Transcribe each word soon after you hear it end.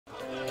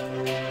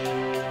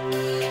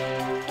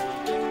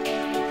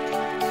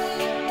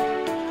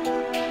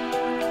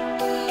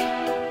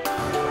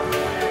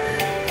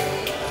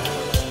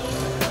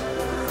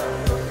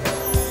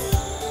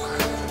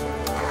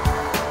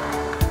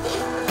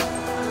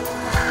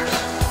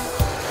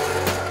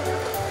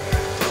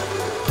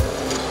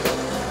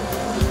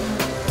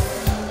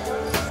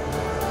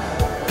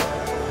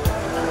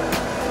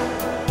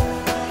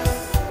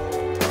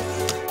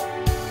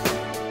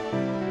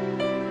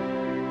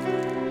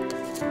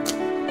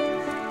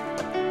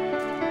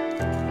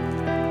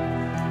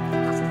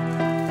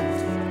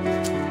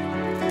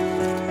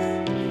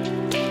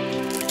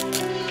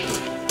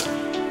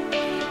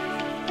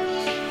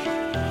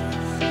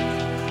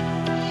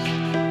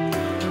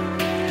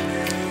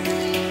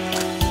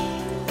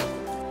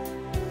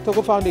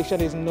TOCO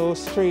Foundation is no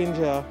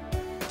stranger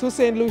to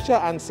St.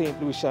 Lucia and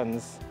St.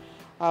 Lucians.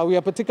 We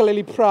are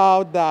particularly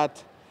proud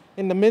that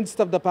in the midst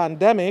of the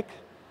pandemic,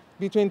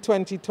 between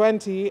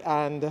 2020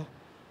 and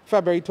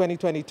February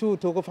 2022,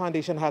 TOCO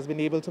Foundation has been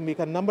able to make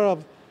a number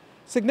of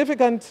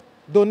significant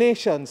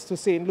donations to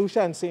St.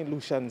 Lucia and St.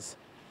 Lucians.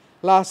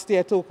 Last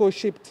year, TOCO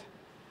shipped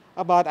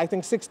about, I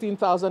think,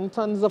 16,000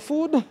 tons of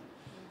food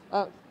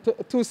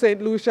to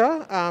St.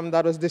 Lucia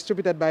that was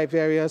distributed by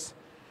various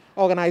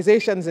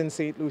organizations in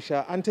St.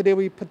 Lucia. And today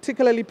we're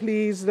particularly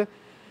pleased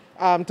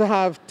to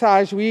have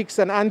Taj Weeks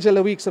and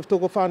Angela Weeks of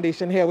TOCO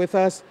Foundation here with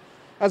us,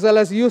 as well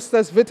as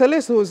Eustace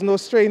Vitalis, who is no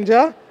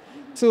stranger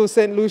to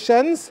St.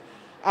 Lucians,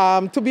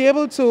 to be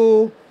able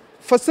to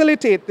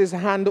facilitate this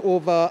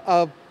handover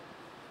of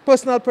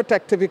personal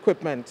protective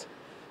equipment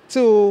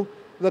to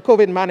the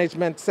COVID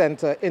Management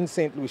Center in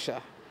St. Lucia.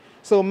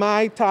 So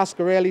my task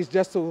really is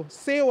just to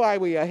say why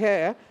we are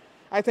here.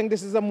 I think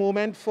this is a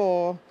moment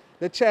for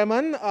the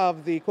chairman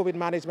of the COVID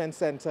Management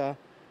Center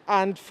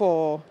and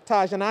for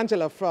Taj and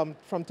Angela from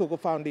TOCO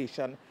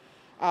Foundation.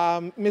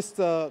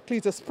 Mr.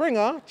 Cletus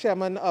Springer,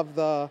 chairman of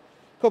the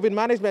COVID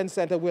Management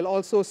Center, will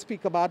also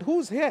speak about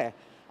who's here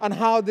and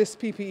how this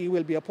PPE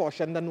will be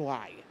apportioned and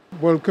why.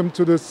 Welcome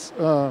to this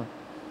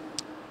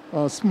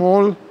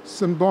small,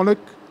 symbolic,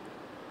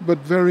 but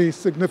very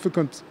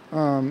significant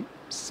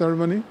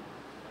ceremony,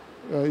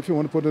 if you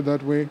want to put it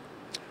that way.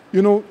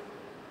 You know,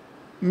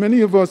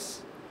 many of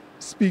us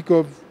speak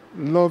of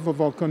love of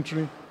our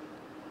country.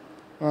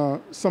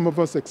 Some of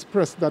us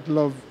express that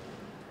love.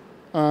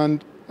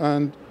 And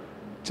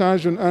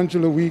Taj and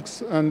Angela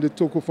Weeks and the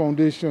TOCO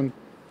Foundation,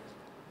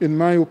 in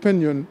my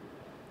opinion,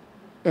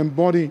 are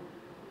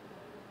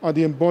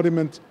the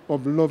embodiment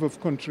of love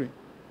of country.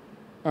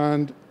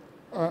 And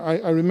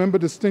I remember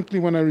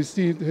distinctly when I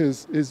received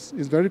his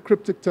very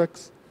cryptic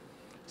text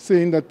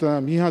saying that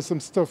he has some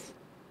stuff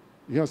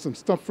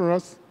for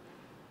us,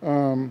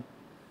 and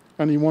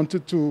he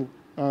wanted to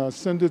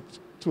send it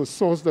to a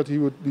source that he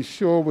would be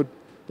sure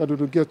that it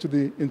would get to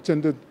the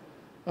intended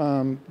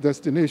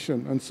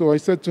destination. And so I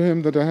said to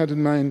him that I had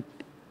in mind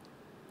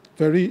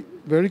very,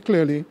 very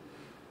clearly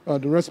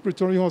the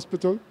respiratory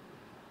hospital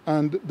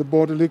and the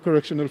Borderley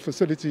Correctional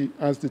Facility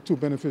as the two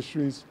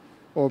beneficiaries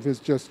of his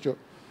gesture.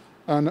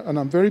 And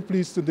I'm very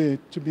pleased today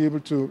to be able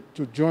to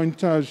join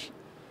Taj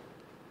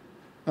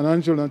and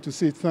Angela and to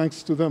say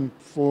thanks to them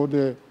for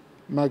their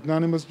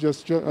magnanimous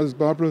gesture. As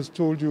Barbara has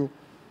told you,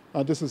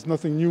 this is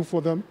nothing new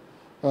for them.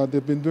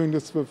 They've been doing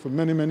this for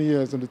many, many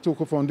years, and the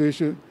TOCO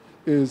Foundation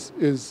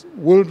is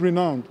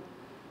world-renowned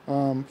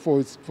for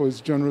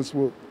its generous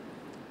work.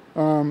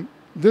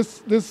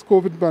 This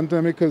COVID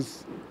pandemic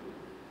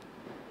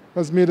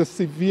has made a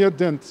severe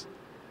dent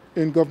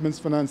in government's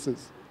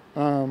finances.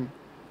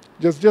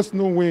 There's just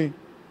no way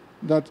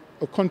that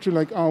a country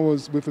like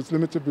ours, with its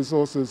limited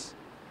resources,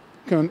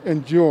 can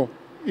endure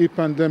a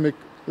pandemic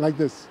like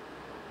this.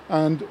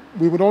 And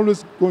we would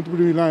always going to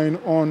be relying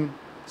on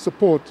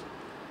support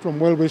from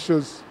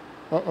well-wishers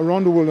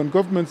around the world, and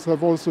governments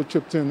have also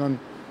chipped in.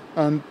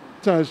 And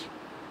Taj,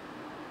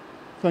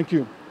 thank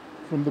you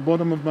from the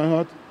bottom of my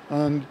heart,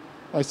 and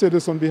I say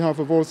this on behalf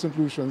of all St.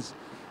 Lucians.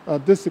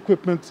 This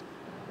equipment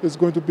is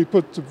going to be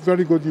put to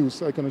very good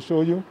use, I can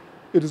assure you.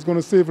 It is going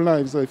to save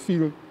lives, I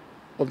feel,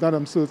 of that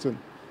I'm certain.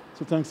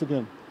 So thanks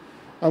again.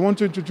 I want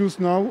to introduce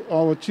now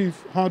our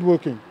chief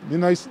hardworking.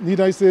 Need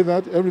I say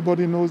that?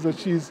 Everybody knows that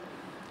she's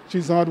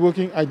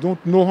hardworking. I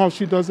don't know how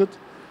she does it.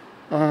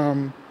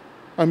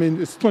 I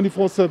mean, it's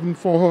 24/7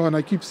 for her, and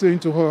I keep saying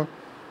to her,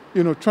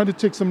 you know, try to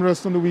take some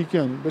rest on the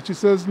weekend. But she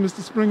says,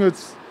 Mr. Springer,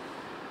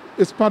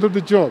 it's part of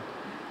the job.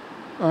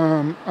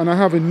 And I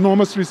have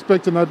enormous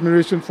respect and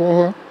admiration for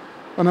her.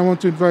 And I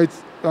want to invite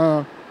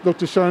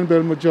Dr. Sharon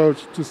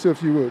Bell-Majorge to say a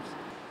few words.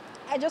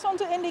 I just want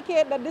to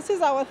indicate that this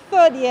is our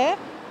third year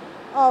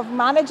of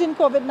managing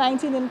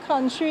COVID-19 in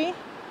country.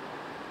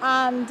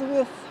 And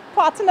with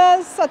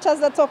partners such as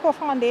the TOCO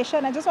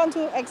Foundation, I just want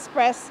to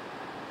express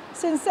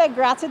sincere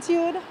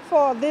gratitude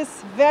for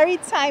this very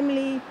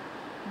timely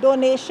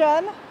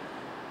donation.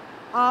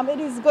 It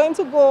is going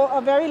to go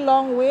a very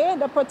long way,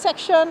 the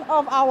protection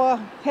of our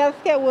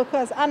healthcare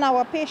workers and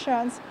our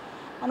patients.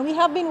 And we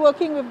have been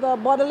working with the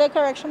Borderley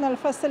Correctional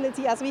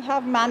Facility as we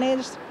have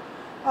managed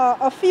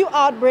a few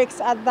outbreaks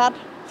at that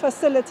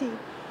facility.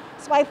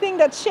 So I think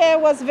the chair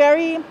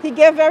he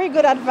gave very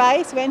good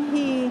advice when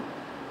he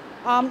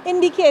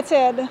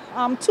indicated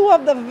two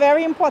of the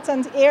very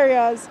important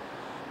areas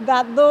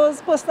that the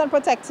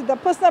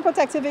personal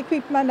protective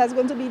equipment that's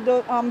going to be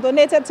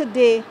donated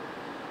today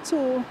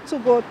to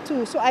go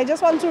to. So I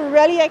just want to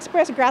really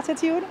express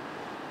gratitude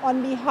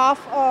on behalf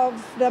of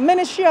the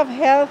Ministry of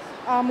Health,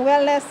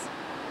 Wellness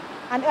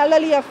and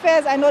Elderly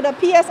Affairs. I know the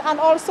PS, and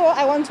also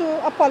I want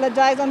to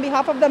apologize on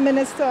behalf of the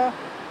Minister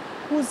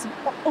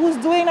who's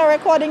doing a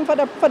recording for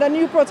the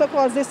new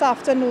protocols this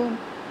afternoon.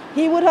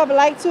 He would have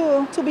liked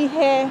to be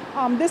here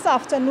this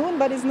afternoon,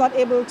 but is not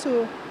able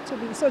to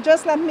be. So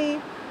just let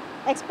me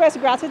express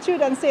gratitude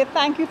and say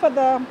thank you for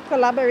the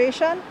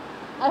collaboration.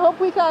 I hope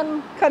we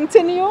can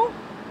continue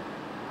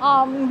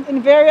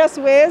in various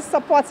ways,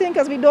 supporting,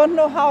 because we don't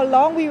know how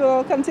long we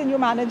will continue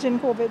managing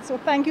COVID. So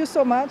thank you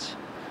so much.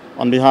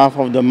 On behalf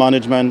of the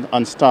management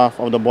and staff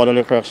of the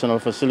Borderley Correctional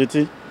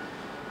Facility,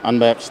 and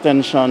by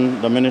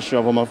extension, the Ministry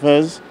of Home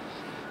Affairs,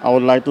 I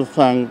would like to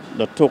thank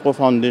the TOCO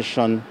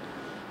Foundation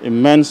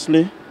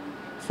immensely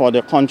for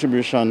their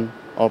contribution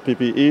of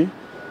PPE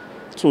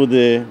to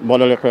the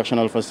Borderley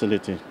Correctional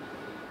Facility.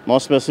 More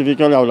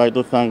specifically, I would like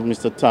to thank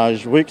Mr.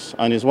 Taj Wicks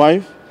and his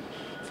wife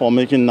for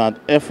making that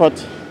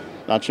effort,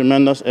 that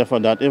tremendous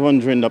effort, that even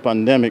during the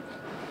pandemic,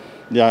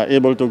 they are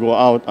able to go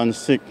out and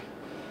seek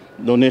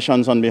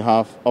donations on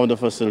behalf of the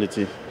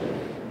facility.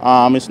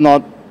 It's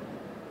not,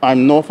 I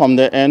know from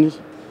their end,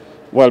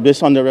 well,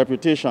 based on their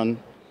reputation,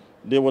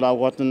 they would have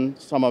gotten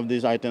some of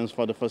these items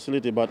for the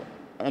facility, but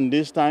in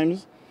these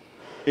times,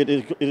 it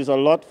is a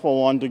lot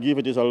for one to give,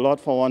 it is a lot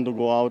for one to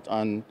go out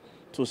and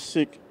to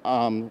seek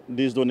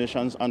these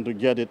donations and to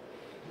get it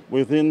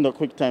within the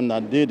quick time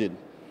that they did.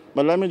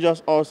 But let me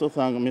just also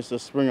thank Mr.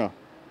 Springer.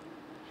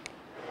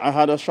 I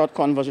had a short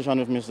conversation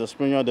with Mr.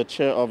 Springer, the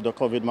chair of the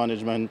COVID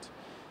Management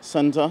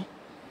Center,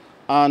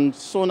 and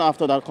soon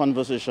after that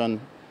conversation,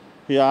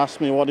 he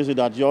asked me, what is it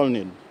that you all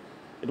need?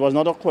 It was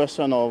not a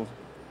question of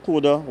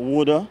coulda,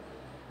 woulda,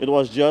 it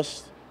was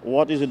just,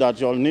 what is it that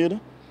you all need?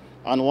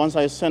 And once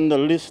I sent the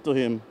list to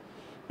him,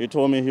 he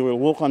told me he will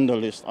work on the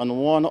list. And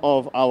one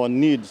of our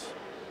needs,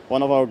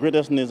 one of our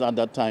greatest needs at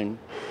that time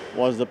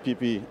was the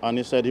PPE. And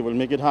he said he will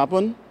make it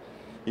happen.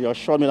 He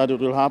assured me that it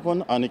will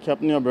happen, and he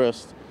kept me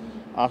abreast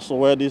as to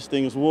where these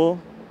things were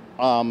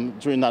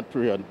during that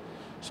period.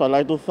 So I'd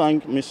like to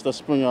thank Mr.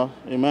 Springer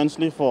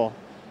immensely for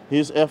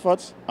his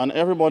efforts and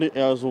everybody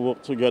else who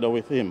worked together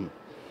with him.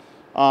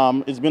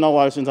 It's been a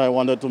while since I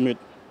wanted to meet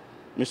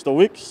Mr.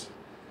 Wicks.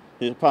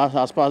 He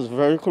has passed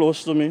very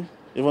close to me,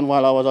 even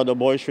while I was at the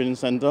Boys Training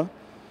Center.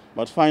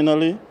 But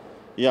finally,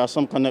 he has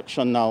some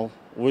connection now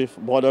with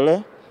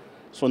Borderley.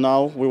 So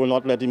now we will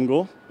not let him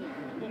go.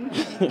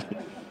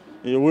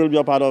 He will be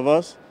a part of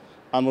us,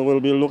 and we will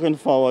be looking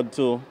forward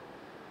to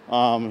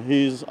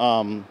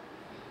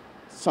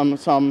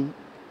some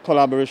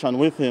collaboration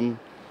with him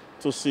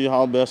to see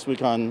how best we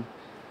can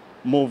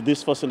move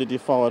this facility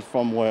forward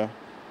from where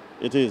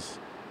it is.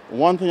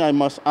 One thing I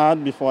must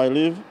add before I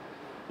leave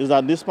is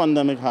that this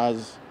pandemic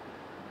has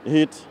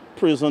hit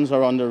prisons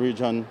around the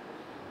region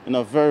in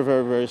a very,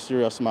 very, very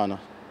serious manner.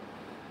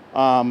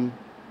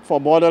 For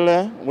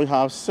Borderley, we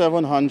have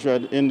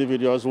 700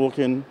 individuals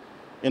working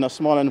in a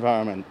small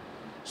environment.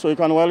 So you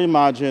can well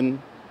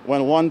imagine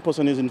when one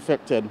person is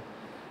infected,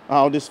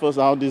 how this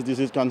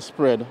disease can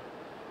spread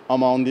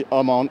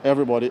among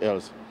everybody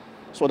else.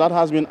 So that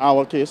has been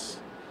our case.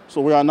 So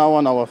we are now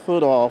on our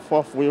third or our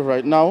fourth wave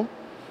right now,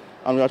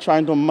 and we are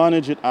trying to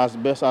manage it as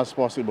best as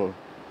possible.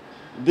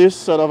 This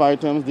set of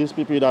items, this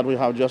PPE that we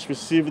have just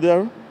received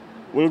there,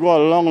 will go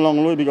a long,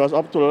 long way, because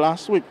up to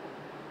last week,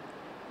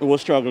 we were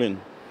struggling.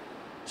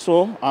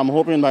 So I'm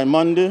hoping by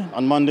Monday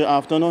and Monday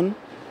afternoon,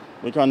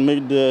 we can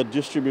make the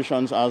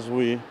distributions as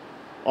we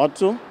ought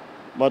to.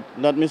 But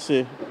let me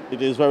say,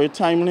 it is very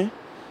timely,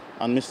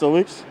 and Mr.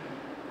 Wicks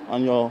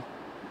and your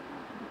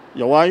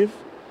wife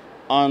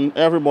and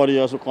everybody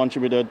else who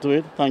contributed to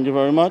it, thank you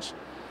very much.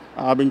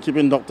 I've been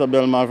keeping Dr.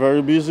 Belma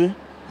very busy.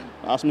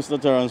 Ask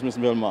Mr. Terrence, Ms.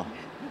 Belma.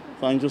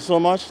 Thank you so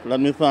much. Let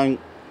me thank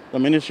the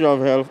Ministry of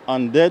Health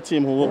and their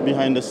team who work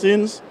behind the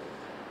scenes,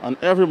 and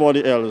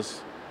everybody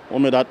else who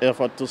made that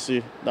effort to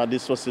see that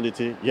this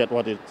facility get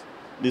what it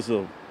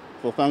deserves.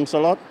 So thanks a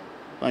lot.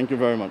 Thank you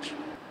very much.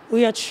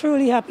 We are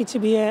truly happy to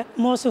be here,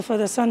 more so for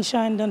the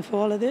sunshine than for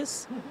all of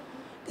this,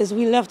 because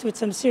we left with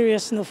some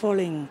serious snow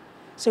falling.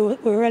 So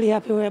we're really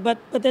happy we're here.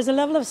 But there's a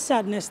level of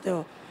sadness,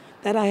 though,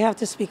 that I have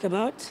to speak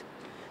about,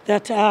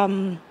 that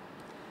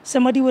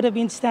somebody would have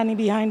been standing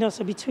behind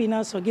us or between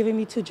us or giving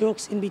me two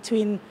jokes in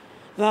between.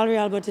 Valerie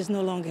Albert is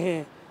no longer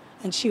here,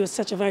 and she was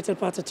such a vital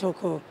part of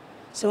TOCO.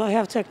 So I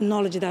have to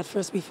acknowledge that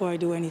first before I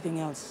do anything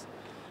else.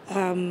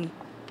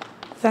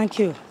 Thank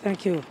you,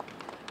 thank you.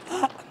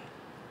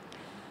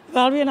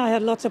 Valerie and I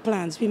had lots of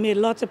plans. We made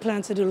lots of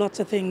plans to do lots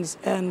of things,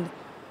 and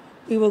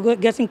we were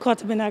getting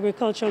caught up in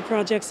agricultural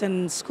projects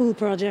and school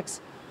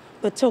projects,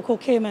 but TOCO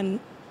came,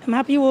 and I'm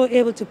happy we were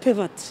able to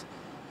pivot,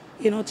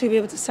 to be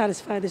able to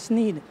satisfy this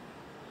need.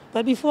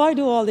 But before I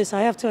do all this,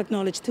 I have to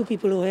acknowledge two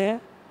people who are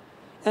here,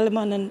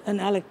 Elman and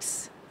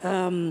Alex,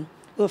 who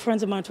are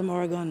friends of mine from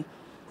Oregon,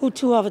 who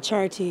too have a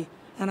charity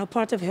and are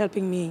part of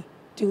helping me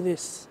do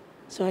this.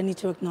 So I need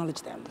to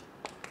acknowledge them.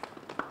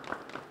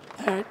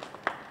 All right.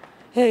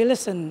 Hey,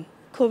 listen,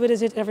 COVID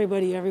has hit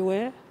everybody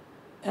everywhere,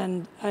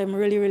 and I'm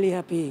really, really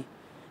happy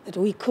that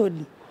we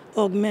could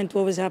augment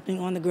what was happening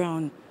on the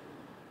ground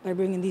by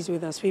bringing these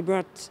with us. We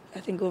brought, I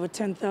think, over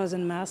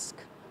 10,000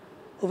 masks,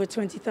 over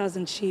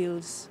 20,000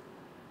 shields,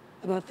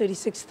 about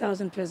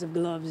 36,000 pairs of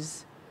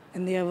gloves,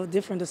 and they have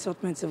different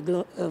assortments of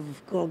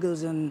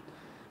goggles and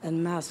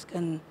masks.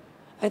 And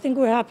I think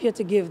we're happier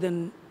to give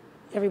than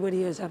everybody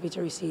here is happy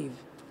to receive.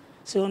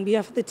 So on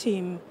behalf of the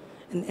team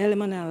and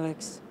Elman and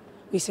Alex,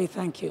 we say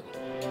thank you.